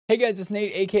Hey guys, it's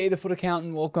Nate, aka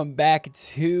TheFutAccountant. Welcome back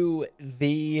to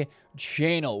the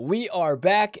channel. We are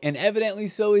back, and evidently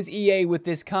so is EA with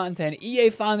this content.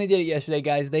 EA finally did it yesterday,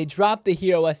 guys. They dropped the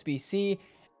Hero SBC,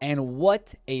 and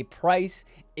what a price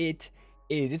it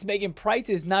is. It's making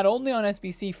prices not only on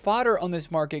SBC fodder on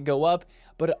this market go up,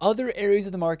 but other areas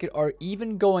of the market are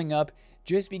even going up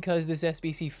just because this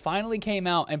SBC finally came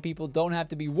out and people don't have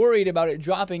to be worried about it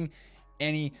dropping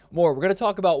anymore. We're going to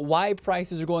talk about why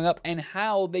prices are going up and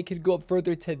how they could go up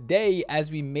further today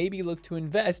as we maybe look to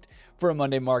invest for a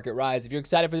Monday market rise. If you're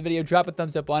excited for the video, drop a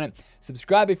thumbs up on it.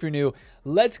 Subscribe if you're new.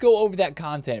 Let's go over that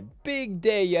content. Big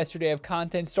day yesterday of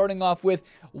content, starting off with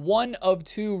one of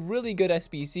two really good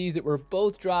SBCs that were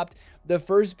both dropped. The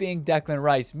first being Declan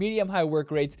Rice, medium high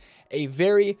work rates, a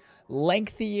very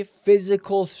lengthy,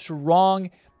 physical,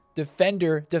 strong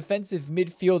defensive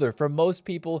midfielder for most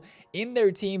people in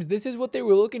their teams. This is what they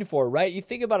were looking for, right? You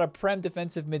think about a prem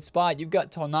defensive mid spot, you've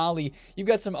got Tonali, you've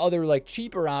got some other like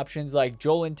cheaper options like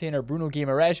Joelinton or Bruno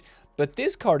Guimaraes, but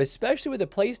this card, especially with the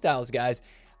playstyles, guys,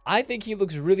 I think he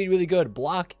looks really good.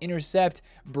 Block, intercept,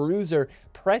 bruiser,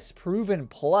 press proven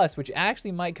plus, which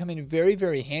actually might come in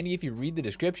very handy if you read the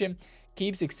description.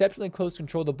 Keeps exceptionally close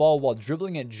control of the ball while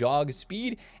dribbling at jog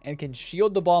speed and can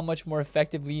shield the ball much more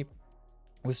effectively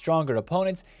with stronger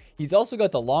opponents. He's also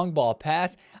got the long ball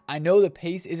pass. I know the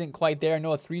pace isn't quite there. I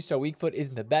know a 3-star weak foot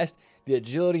isn't the best. The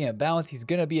agility and balance, he's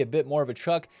going to be a bit more of a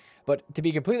truck. But to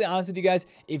be completely honest with you guys,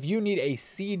 if you need a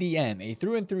CDM, a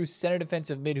through-and-through center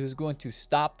defensive mid who's going to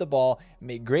stop the ball,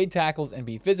 make great tackles, and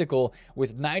be physical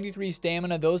with 93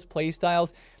 stamina, those play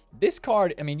styles, this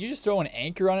card, I mean, you just throw an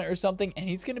anchor on it or something, and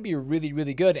he's going to be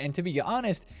really good. And to be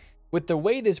honest, with the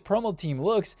way this promo team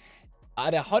looks,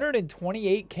 at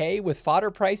 128K with fodder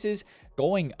prices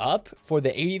going up for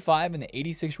the 85 and the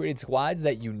 86 rated squads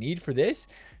that you need for this,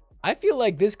 I feel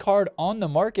like this card on the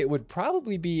market would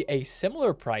probably be a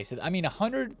similar price. I mean,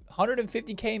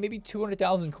 150K, maybe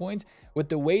 200,000 coins with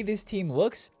the way this team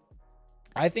looks,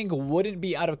 I think wouldn't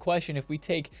be out of question if we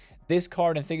take this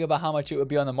card and think about how much it would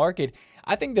be on the market.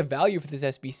 I think the value for this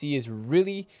SBC is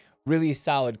really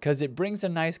solid because it brings a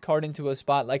nice card into a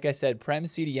spot. Like I said, Prem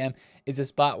CDM is a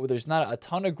spot where there's not a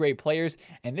ton of great players,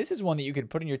 and this is one that you could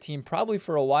put in your team probably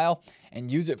for a while and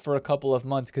use it for a couple of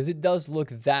months because it does look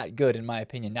that good in my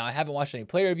opinion. Now, I haven't watched any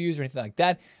player reviews or anything like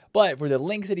that, but for the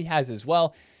links that he has as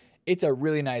well, it's a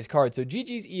really nice card. So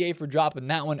GG's EA for dropping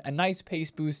that one. A nice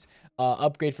pace boost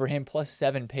upgrade for him, plus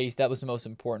 7 pace. That was the most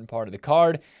important part of the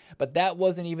card. But that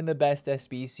wasn't even the best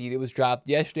SBC that was dropped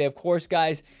yesterday. Of course,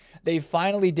 guys, they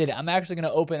finally did it. I'm actually going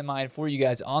to open mine for you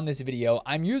guys on this video.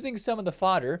 I'm using some of the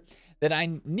fodder that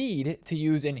I need to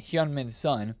use in Hyunmin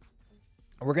Sun.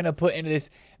 We're going to put into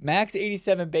this max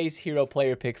 87 base hero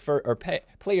player pick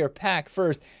player pack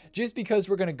first, just because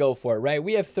we're going to go for it, right?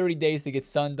 We have 30 days to get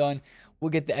Sun done. We'll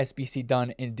get the SBC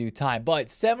done in due time. But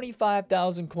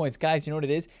 75,000 coins. Guys, you know what it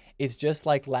is? It's just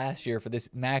like last year for this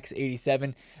max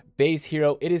 87 base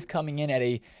hero. It is coming in at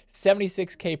a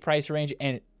 76K price range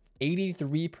and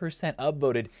 83%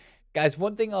 upvoted. Guys,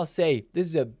 one thing I'll say, this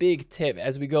is a big tip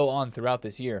as we go on throughout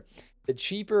this year. The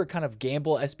cheaper kind of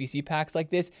gamble SBC packs like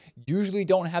this usually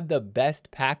don't have the best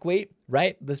pack weight,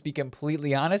 right? Let's be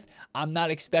completely honest. I'm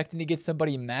not expecting to get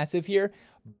somebody massive here,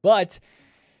 but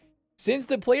since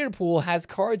the player pool has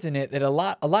cards in it that a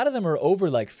lot of them are over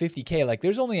like 50K, like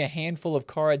there's only a handful of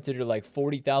cards that are like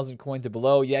 40,000 coins or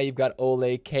below. Yeah, you've got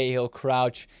Ole, Cahill,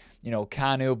 Crouch, you know,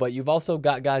 Kanu, but you've also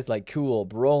got guys like Kuhl,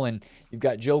 Brolin, you've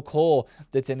got Joe Cole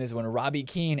that's in this one, Robbie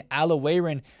Keane,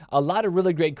 Alawarin, a lot of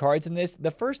really great cards in this.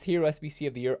 The first Hero SBC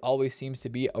of the year always seems to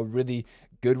be a really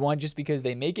good one just because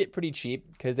they make it pretty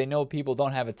cheap because they know people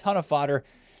don't have a ton of fodder.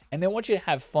 And they want you to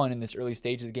have fun in this early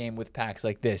stage of the game with packs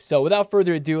like this. So without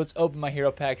further ado, let's open my hero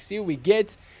pack, see what we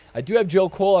get. I do have Joe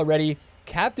Cole already.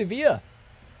 Captivia.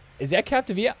 Is that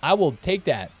Captivia? I will take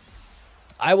that.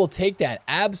 I will take that.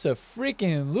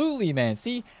 Abso-freaking-lutely, man.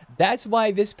 See, that's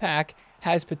why this pack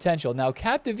has potential. Now,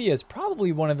 Captivia is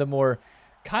probably one of the more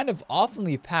kind of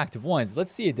oftenly packed ones.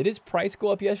 Let's see. Did his price go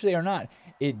up yesterday or not?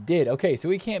 It did. Okay, so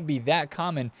he can't be that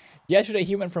common. Yesterday,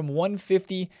 he went from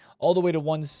 150 all the way to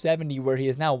 170, where he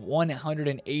is now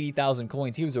 180,000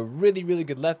 coins. He was a really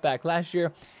good left back last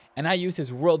year, and I used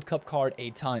his World Cup card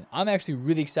a ton. I'm actually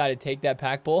really excited to take that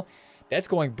pack pull. That's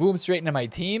going boom straight into my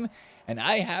team, and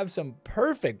I have some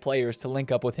perfect players to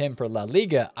link up with him for La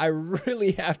Liga. I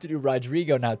really have to do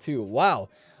Rodrigo now too. Wow.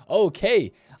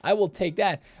 Okay, I will take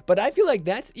that. But I feel like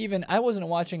that's even, I wasn't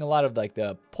watching a lot of like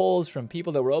the polls from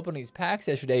people that were opening these packs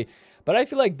yesterday, but I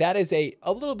feel like that is a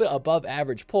little bit above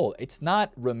average pull. It's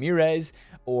not Ramirez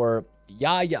or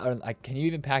Yaya, or like, can you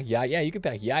even pack Yaya? Yeah, you can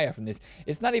pack Yaya from this.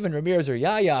 It's not even Ramirez or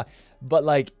Yaya, but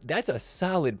like, that's a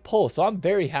solid pull. So I'm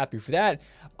very happy for that.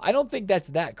 I don't think that's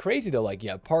that crazy though. Like, you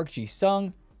have Park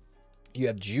Ji-sung, you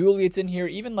have Juliet's in here.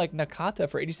 Even like Nakata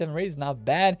for 87 rated is not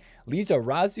bad. Lisa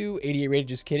Razu, 88 rated,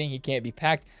 just kidding. He can't be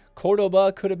packed.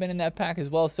 Cordoba could have been in that pack as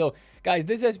well. So, guys,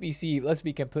 this SBC, let's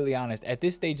be completely honest. At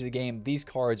this stage of the game, these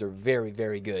cards are very,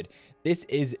 very good. This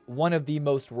is one of the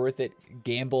most worth it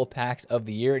gamble packs of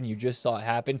the year, and you just saw it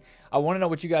happen. I want to know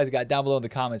what you guys got down below in the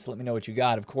comments. Let me know what you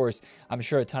got. Of course, I'm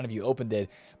sure a ton of you opened it,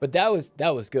 but that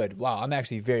was good. Wow, I'm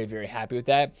actually very, very happy with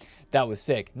that. That was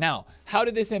sick. Now, how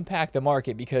did this impact the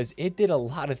market? Because it did a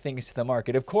lot of things to the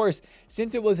market. Of course,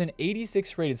 since it was an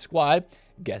 86 rated squad,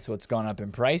 guess what's gone up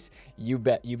in price? You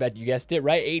guessed it,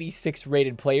 right? 86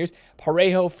 rated players.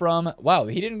 Parejo from, wow,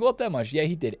 he didn't go up that much. Yeah,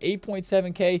 he did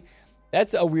 8.7K.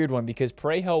 That's a weird one because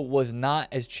Parejo was not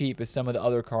as cheap as some of the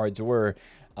other cards were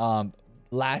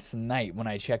last night when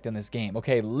I checked on this game.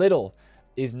 Okay, Little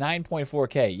is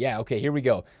 9.4K. Yeah, okay, here we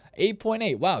go.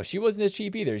 8.8. Wow, she wasn't as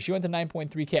cheap either. She went to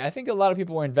 9.3K. I think a lot of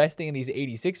people were investing in these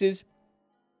 86s.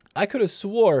 I could have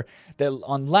swore that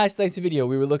on last night's video,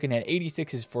 we were looking at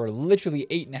 86s for literally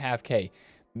 8.5K.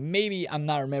 Maybe I'm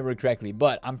not remembering correctly,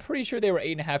 but I'm pretty sure they were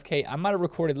 8.5K. I might have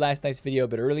recorded last night's video a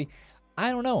bit early.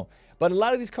 I don't know. But a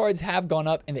lot of these cards have gone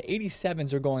up, and the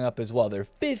 87s are going up as well. They're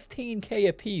 15K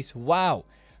a piece. Wow.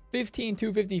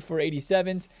 15,250 for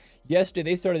 87s.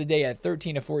 Yesterday, they started the day at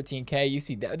 13 to 14K. You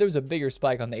see, there was a bigger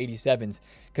spike on the 87s.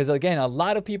 Because, again, a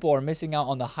lot of people are missing out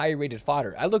on the high-rated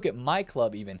fodder. I look at my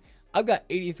club even. I've got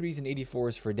 83s and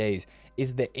 84s for days.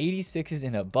 It's the 86s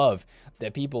and above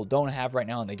that people don't have right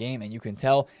now in the game. And you can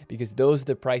tell because those are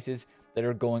the prices that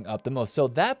are going up the most. So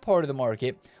that part of the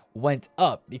market went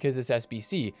up because it's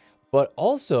SBC. But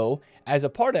also, as a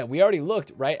part of that, we already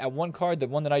looked, right, at one card, the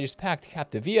one that I just packed,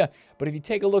 Captivia. But if you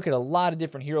take a look at a lot of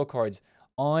different hero cards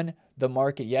on the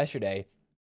market yesterday,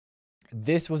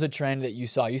 this was a trend that you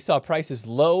saw. You saw prices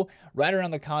low right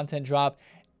around the content drop.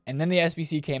 And then the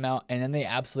SBC came out, and then they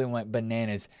absolutely went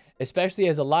bananas, especially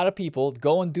as a lot of people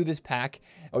go and do this pack,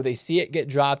 or they see it get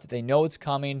dropped. They know it's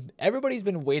coming. Everybody's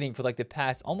been waiting for like the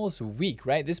past almost a week,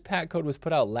 right? This pack code was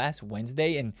put out last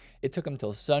Wednesday, and it took them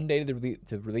till Sunday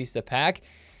to release the pack.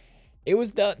 It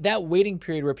was that waiting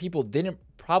period where people didn't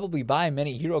probably buy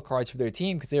many hero cards for their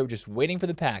team because they were just waiting for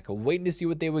the pack, waiting to see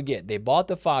what they would get. They bought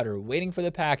the fodder, waiting for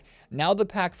the pack. Now the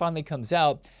pack finally comes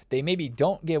out. They maybe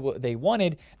don't get what they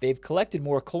wanted. They've collected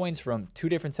more coins from 2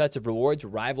 different sets of rewards,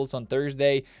 Rivals on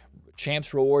Thursday,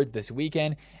 Champs rewards this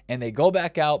weekend, and they go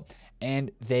back out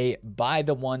and they buy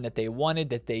the one that they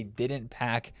wanted that they didn't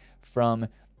pack from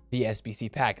the SBC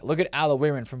pack. Look at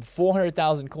Alawiran from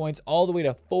 400,000 coins all the way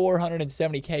to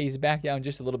 470K. He's back down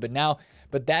just a little bit now,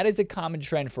 but that is a common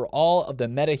trend for all of the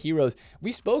meta heroes.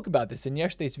 We spoke about this in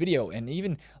yesterday's video, and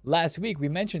even last week we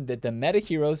mentioned that the meta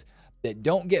heroes that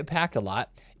don't get packed a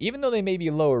lot, even though they may be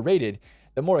lower rated,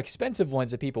 the more expensive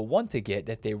ones that people want to get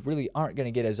that they really aren't going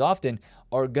to get as often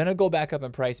are going to go back up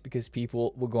in price because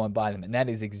people will go and buy them. And that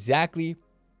is exactly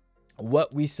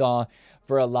what we saw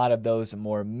for a lot of those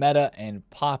more meta and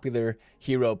popular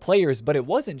hero players. But it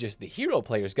wasn't just the hero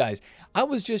players, guys. I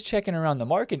was just checking around the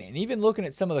market and even looking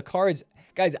at some of the cards.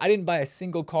 Guys, I didn't buy a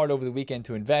single card over the weekend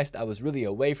to invest. I was really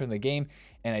away from the game,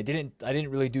 and I didn't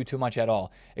really do too much at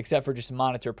all, except for just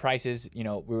monitor prices. You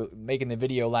know, we were making the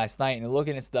video last night and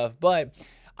looking at stuff, but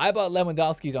I bought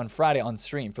Lewandowski's on Friday on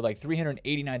stream for like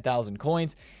 389,000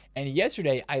 coins. And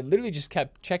yesterday, I literally just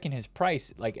kept checking his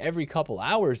price like every couple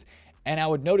hours. And I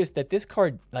would notice that this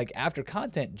card, like after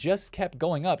content, just kept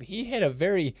going up. He hit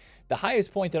the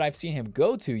highest point that I've seen him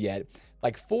go to yet,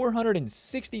 like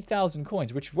 460,000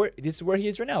 coins, this is where he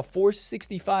is right now,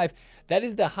 465. That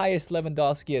is the highest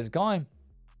Lewandowski has gone.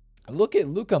 Look at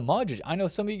Luka Modric. I know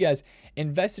some of you guys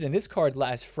invested in this card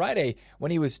last Friday when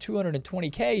he was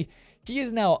 220K. He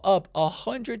is now up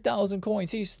 100,000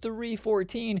 coins. He's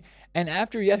 314. And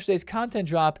after yesterday's content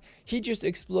drop, he just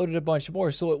exploded a bunch more.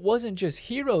 So it wasn't just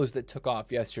heroes that took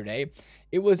off yesterday.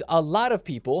 It was a lot of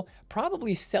people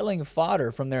probably selling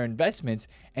fodder from their investments.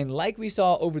 And like we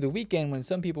saw over the weekend when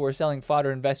some people were selling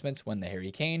fodder investments when the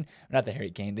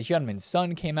Hyunmin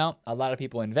Sun came out, a lot of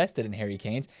people invested in Harry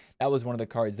Kane's. That was one of the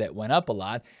cards that went up a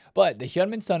lot. But the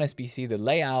Hyunmin Sun SBC, the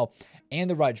Leao, and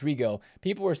the Rodrigo,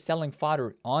 people were selling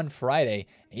fodder on Friday,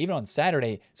 even on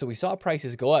Saturday. So we saw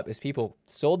prices go up as people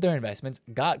sold their investments,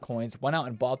 got coins, went out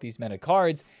and bought these meta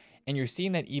cards. And you're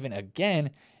seeing that even again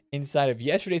inside of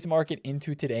yesterday's market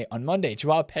into today on Monday.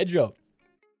 Joao Pedro,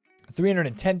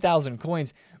 310,000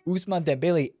 coins. Ousmane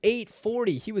Dembele,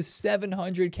 840. He was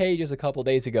 700K just a couple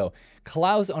days ago.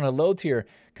 Klaus on a low tier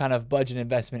kind of budget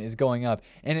investment is going up.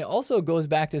 And it also goes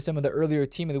back to some of the earlier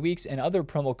Team of the Weeks and other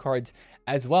promo cards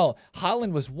as well.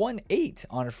 Haaland was 1.8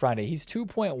 on a Friday. He's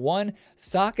 2.1.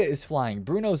 Saka is flying.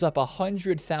 Bruno's up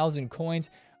 100,000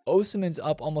 coins. Osimhen's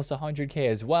up almost 100K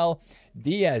as well.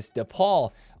 Diaz,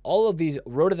 DePaul, all of these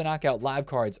Road to the Knockout live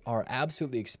cards are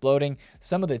absolutely exploding.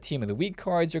 Some of the Team of the Week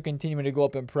cards are continuing to go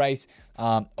up in price.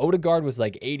 Odegaard was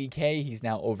like 80K. He's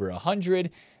now over 100.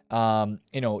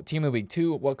 You know, Team of the Week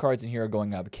 2, what cards in here are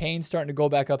going up? Kane's starting to go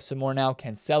back up some more now.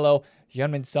 Cancelo,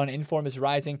 Heung-min Son, inform is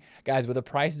rising. Guys, with the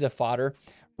prices of fodder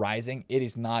rising, it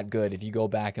is not good if you go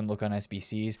back and look on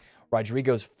SBCs.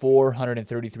 Rodrigo's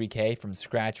 433K from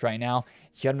scratch right now.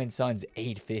 Heung-min Son's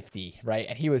 850, right?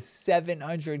 And he was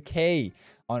 700K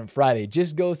on Friday.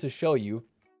 Just goes to show you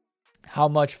how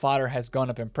much fodder has gone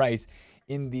up in price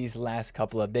in these last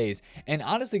couple of days. And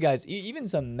honestly, guys, even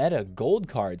some meta gold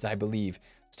cards, I believe,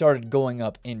 started going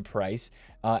up in price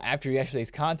after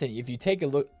yesterday's content. If you take a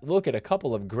look at a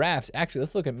couple of graphs, actually,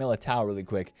 let's look at Militao really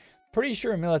quick. Pretty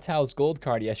sure Militao's gold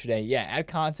card yesterday, yeah, at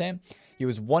content, he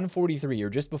was 143 or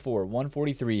just before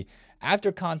 143.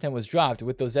 After content was dropped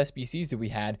with those SBCs that we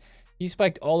had, he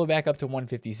spiked all the way back up to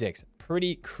 156.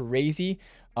 Pretty crazy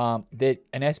that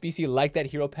an SBC like that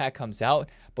hero pack comes out,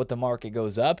 but the market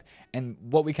goes up. And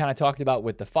what we kind of talked about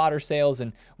with the fodder sales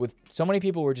and with so many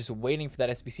people were just waiting for that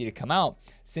SBC to come out.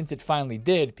 Since it finally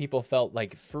did, people felt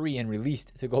like free and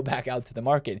released to go back out to the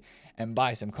market and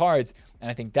buy some cards. And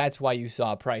I think that's why you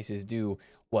saw prices do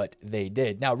what they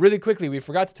did. Now, really quickly, we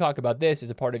forgot to talk about this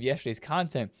as a part of yesterday's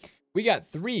content. We got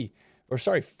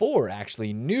four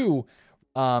actually new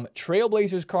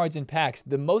Trailblazers cards and packs,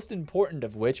 the most important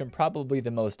of which, and probably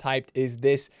the most hyped, is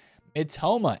this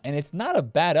Mitoma. And it's not a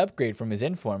bad upgrade from his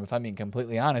inform, if I'm being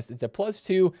completely honest. It's a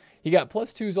 +2. He got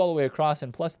 +2s all the way across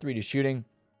and +3 to shooting.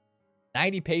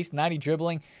 90 pace, 90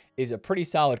 dribbling is a pretty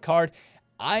solid card.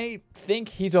 I think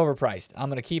he's overpriced. I'm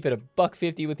going to keep it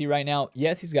 $150 with you right now.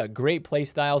 Yes, he's got great play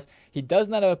styles. He does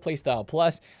not have a playstyle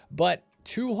plus, but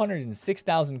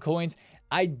 206,000 coins.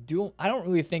 I don't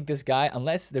really think this guy,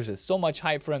 unless there's so much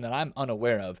hype for him that I'm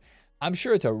unaware of. I'm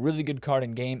sure it's a really good card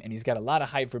in game, and he's got a lot of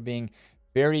hype for being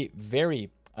very, very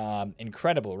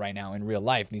incredible right now in real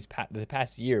life. The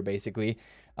past year, basically,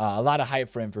 a lot of hype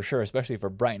for him for sure, especially for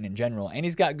Brighton in general. And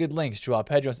he's got good links. Joao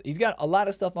Pedro, he's got a lot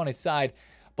of stuff on his side.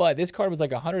 But this card was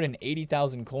like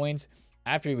 180,000 coins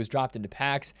after he was dropped into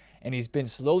packs, and he's been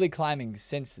slowly climbing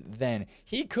since then.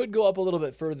 He could go up a little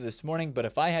bit further this morning, but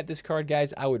if I had this card,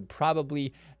 guys, I would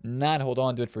probably not hold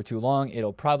on to it for too long.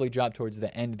 It'll probably drop towards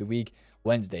the end of the week,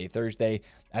 Wednesday, Thursday,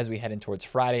 as we head in towards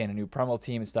Friday and a new promo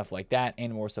team and stuff like that,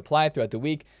 and more supply throughout the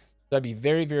week. So I'd be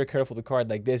very, very careful with a card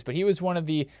like this. But he was one of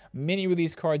the mini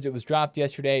release cards that was dropped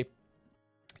yesterday,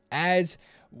 as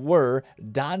were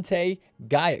Dante,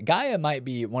 Gaia. Gaia might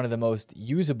be one of the most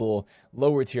usable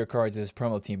lower tier cards of this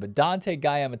promo team, but Dante,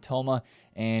 Gaia, Mitoma,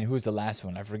 and who's the last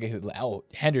one? I forget who. Oh,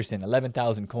 Henderson,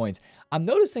 11,000 coins. I'm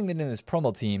noticing that in this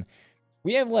promo team,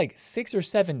 we have like 6 or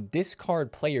 7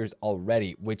 discard players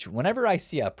already, which whenever I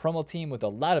see a promo team with a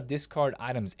lot of discard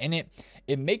items in it,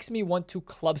 it makes me want to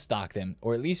club stock them,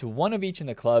 or at least one of each in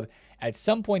the club. At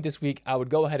some point this week, I would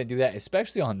go ahead and do that,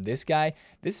 especially on this guy.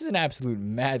 This is an absolute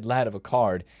mad lad of a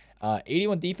card.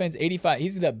 81 defense, 85.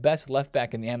 He's the best left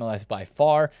back in the MLS by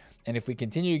far. And if we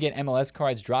continue to get MLS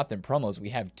cards dropped in promos,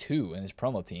 we have 2 in this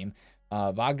promo team,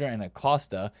 Wagner and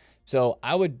Acosta. So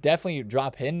I would definitely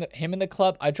drop him in the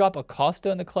club. I drop Acosta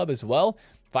in the club as well.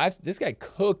 This guy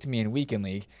cooked me in Weekend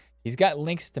League. He's got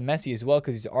links to Messi as well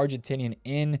because he's Argentinian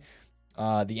in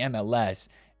the MLS.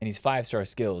 And he's 5-star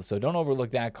skills, so don't overlook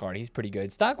that card. He's pretty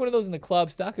good. Stock one of those in the club.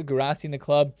 Stock a Guirassy in the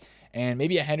club, and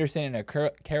maybe a Henderson and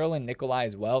a Carolyn Nicolai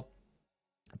as well.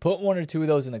 Put 1 or 2 of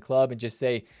those in the club and just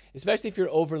say, especially if you're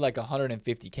over like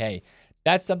 150K,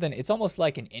 that's something. It's almost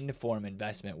like an inform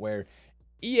investment where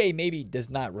EA maybe does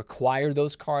not require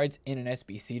those cards in an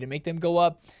SBC to make them go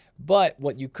up. But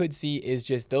what you could see is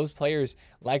just those players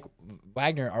like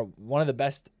Wagner are one of the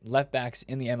best left backs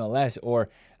in the MLS, or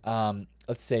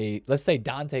let's say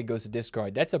Dante goes to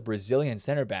discard. That's a Brazilian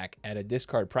center back at a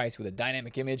discard price with a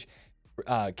dynamic image.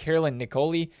 Carolyn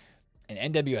Nicoli,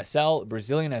 an NWSL,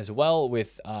 Brazilian as well,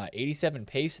 with 87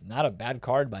 pace. Not a bad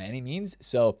card by any means.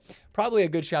 So probably a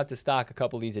good shout to stock a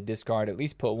couple of these at discard. At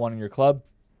least put 1 in your club,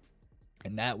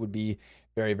 and that would be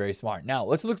very, very smart. Now,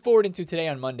 let's look forward into today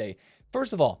on Monday.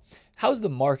 First of all, how's the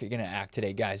market going to act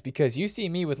today, guys? Because you see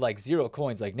me with like 0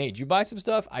 coins. Like, Nate, did you buy some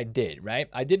stuff? I did, right?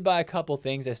 I did buy a couple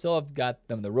things. I still have got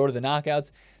them the road to the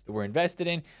knockouts that we're invested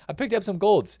in. I picked up some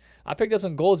golds. I picked up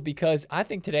some golds because I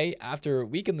think today, after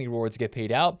weekly rewards get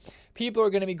paid out, people are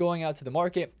going to be going out to the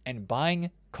market and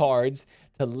buying cards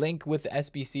to link with the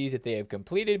SBCs that they have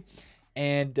completed.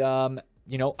 And,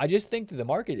 you know, I just think that the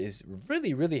market is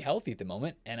really, really healthy at the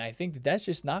moment. And I think that that's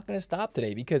just not going to stop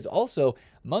today, because also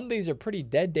Mondays are pretty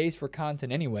dead days for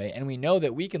content anyway. And we know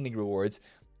that weekend league rewards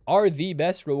are the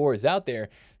best rewards out there.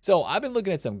 So I've been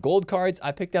looking at some gold cards.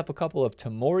 I picked up a couple of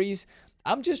Tamoris.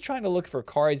 I'm just trying to look for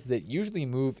cards that usually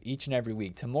move each and every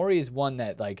week. Tamori is one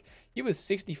that, like, he was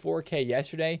 64K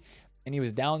yesterday, and he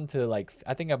was down to, like,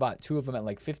 I think I bought 2 of them at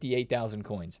like 58,000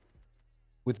 coins.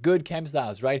 With good chem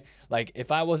styles, right? Like,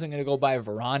 if I wasn't going to go buy a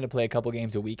Varane to play a couple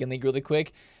games a weekend league really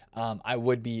quick, I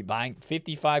would be buying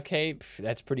 55K.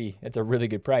 That's a really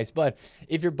good price. But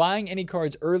if you're buying any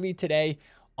cards early today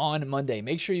on Monday,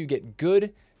 make sure you get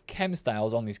good chem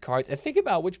styles on these cards and think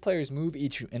about which players move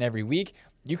each and every week.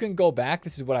 You can go back.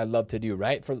 This is what I love to do,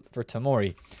 right? For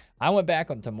Tamori, I went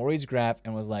back on Tamori's graph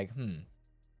and was like,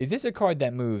 is this a card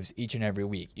that moves each and every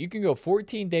week? You can go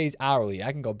 14 days hourly.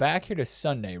 I can go back here to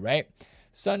Sunday, right?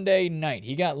 Sunday night,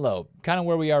 he got low, kind of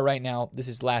where we are right now. This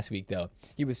is last week, though.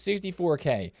 He was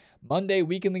 64K. Monday,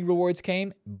 weekend league rewards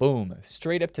came, boom,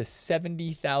 straight up to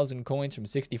 70,000 coins from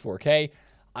 64K.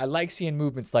 I like seeing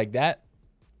movements like that.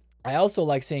 I also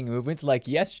like seeing movements like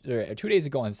yesterday, 2 days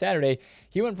ago on Saturday,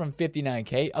 he went from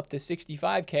 59K up to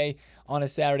 65K on a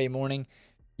Saturday morning.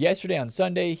 Yesterday on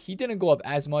Sunday, he didn't go up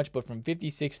as much, but from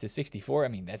 56 to 64, I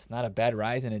mean, that's not a bad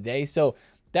rise in a day. So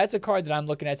that's a card that I'm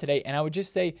looking at today, and I would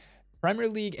just say Premier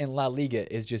League and La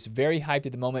Liga is just very hyped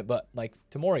at the moment, but like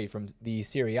Tamori from the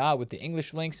Serie A with the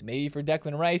English links, maybe for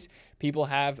Declan Rice, people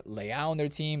have Leao on their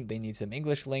team. They need some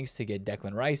English links to get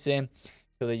Declan Rice in.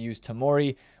 So they use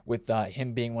Tamori with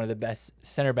him being one of the best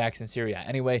center backs in Serie A.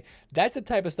 Anyway, that's the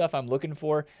type of stuff I'm looking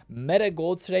for. Meta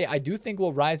golds today, I do think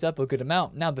will rise up a good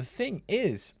amount. Now, the thing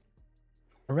is,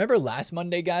 remember last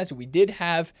Monday, guys, we did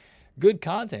have good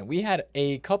content. We had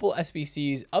a couple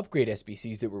SBCs, upgrade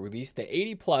SBCs that were released, the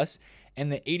 80 plus and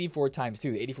the 84 times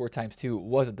 2. The 84 times 2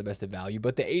 wasn't the best of value,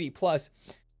 but the 80 plus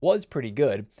was pretty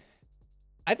good.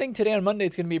 I think today on Monday,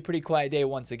 it's going to be a pretty quiet day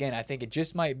once again. I think it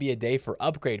just might be a day for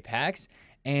upgrade packs.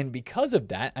 And because of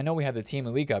that, I know we have the Team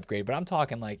of the Week upgrade, but I'm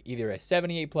talking like either a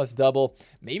 78 plus double,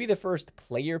 maybe the first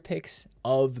player picks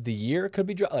of the year could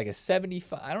be like a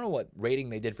 75. I don't know what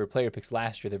rating they did for player picks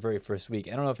last year, the very first week.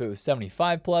 I don't know if it was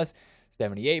 75 plus,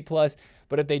 78 plus,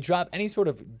 but if they drop any sort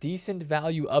of decent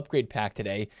value upgrade pack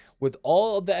today with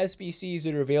all of the SBCs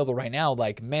that are available right now,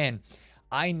 like, man,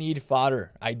 I need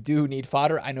fodder. I do need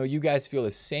fodder. I know you guys feel the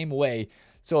same way.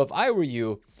 So if I were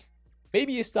you,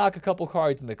 maybe you stock a couple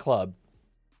cards in the club.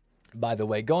 By the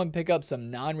way, go and pick up some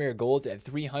non-rare golds at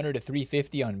 300 to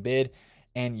 350 on bid,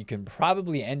 and you can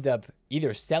probably end up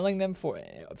either selling them for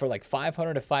like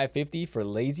 500 to 550 for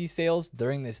lazy sales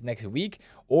during this next week,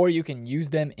 or you can use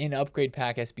them in upgrade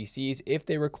pack SBCs. If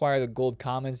they require the gold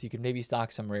commons, you can maybe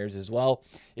stock some rares as well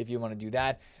if you want to do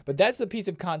that. But that's the piece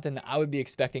of content that I would be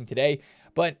expecting today.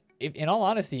 But if, in all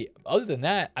honesty, other than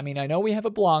that, I mean, I know we have a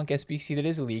Blanc SBC that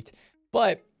is leaked,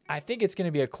 but I think it's going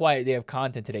to be a quiet day of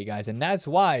content today, guys. And that's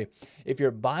why if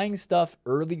you're buying stuff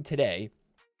early today,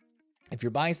 if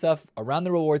you're buying stuff around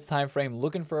the rewards time frame,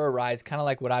 looking for a rise, kind of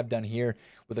like what I've done here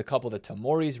with a couple of the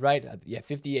Tamoris, right? Yeah,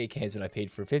 58K is what I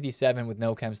paid for. 57 with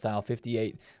no chem style,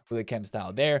 58 with a chem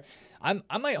style there.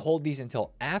 I might hold these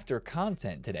until after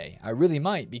content today. I really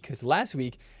might, because last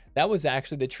week, that was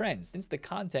actually the trend. Since the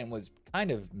content was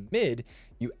kind of mid,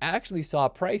 you actually saw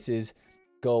prices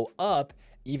go up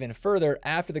even further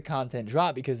after the content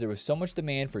dropped, because there was so much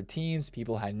demand for teams.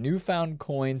 People had newfound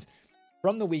coins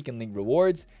from the weekend league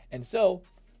rewards. And so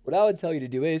what I would tell you to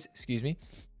do is,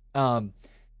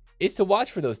 is to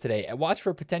watch for those today and watch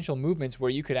for potential movements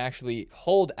where you could actually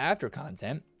hold after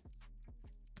content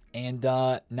and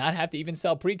not have to even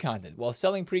sell pre-content. Well,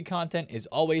 selling pre-content is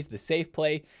always the safe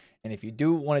play. And if you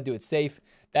do want to do it safe,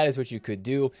 that is what you could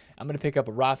do. I'm going to pick up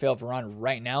a Rafael Varane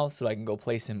right now so I can go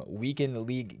play some weekend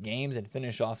league games and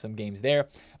finish off some games there.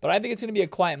 But I think it's going to be a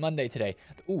quiet Monday today.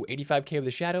 Ooh, 85K with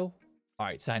a shadow. All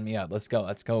right, sign me up. Let's go.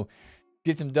 Let's go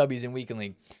get some W's in weekend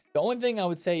league. The only thing I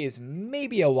would say is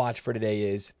maybe a watch for today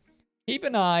is keep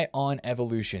an eye on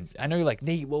evolutions. I know you're like,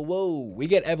 Nate, whoa. We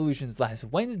get evolutions last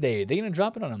Wednesday. Are they going to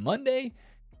drop it on a Monday?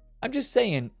 I'm just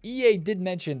saying, EA did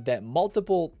mention that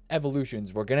multiple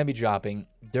evolutions were going to be dropping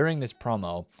during this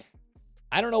promo.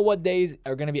 I don't know what days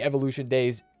are going to be evolution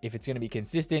days, if it's going to be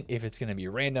consistent, if it's going to be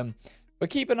random. But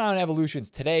keep an eye on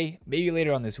evolutions today, maybe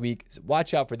later on this week. So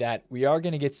watch out for that. We are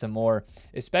going to get some more,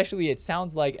 especially it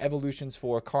sounds like evolutions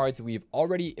for cards we've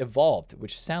already evolved,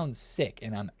 which sounds sick,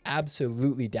 and I'm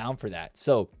absolutely down for that.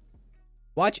 So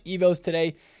watch Evos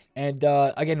today. And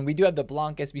again, we do have the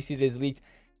Blanc SBC that is leaked.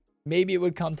 Maybe it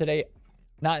would come today.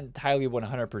 Not entirely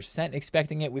 100%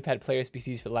 expecting it. We've had player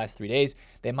SBCs for the last 3 days.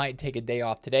 They might take a day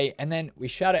off today, and then we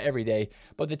shout it every day.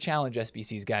 But the challenge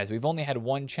SBCs, guys, we've only had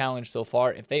one challenge so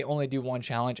far. If they only do one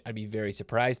challenge, I'd be very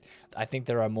surprised. I think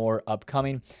there are more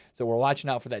upcoming. So we're watching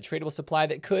out for that tradable supply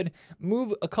that could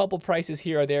move a couple prices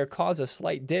here or there, cause a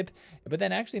slight dip, but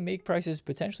then actually make prices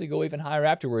potentially go even higher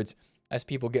afterwards as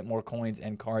people get more coins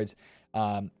and cards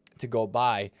to go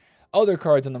buy other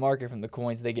cards on the market from the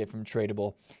coins they get from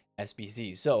tradable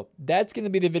SBC. So that's going to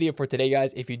be the video for today,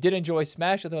 guys. If you did enjoy,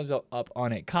 smash the thumbs up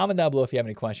on it. Comment down below if you have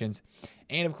any questions.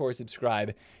 And of course,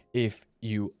 subscribe if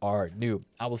you are new.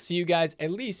 I will see you guys at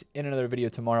least in another video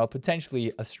tomorrow,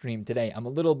 potentially a stream today. I'm a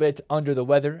little bit under the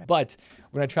weather, but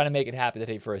we're going to try to make it happen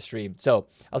today for a stream. So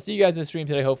I'll see you guys in the stream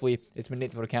today, hopefully. It's been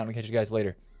TheFutAccountant. We'll catch you guys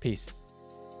later. Peace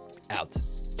out.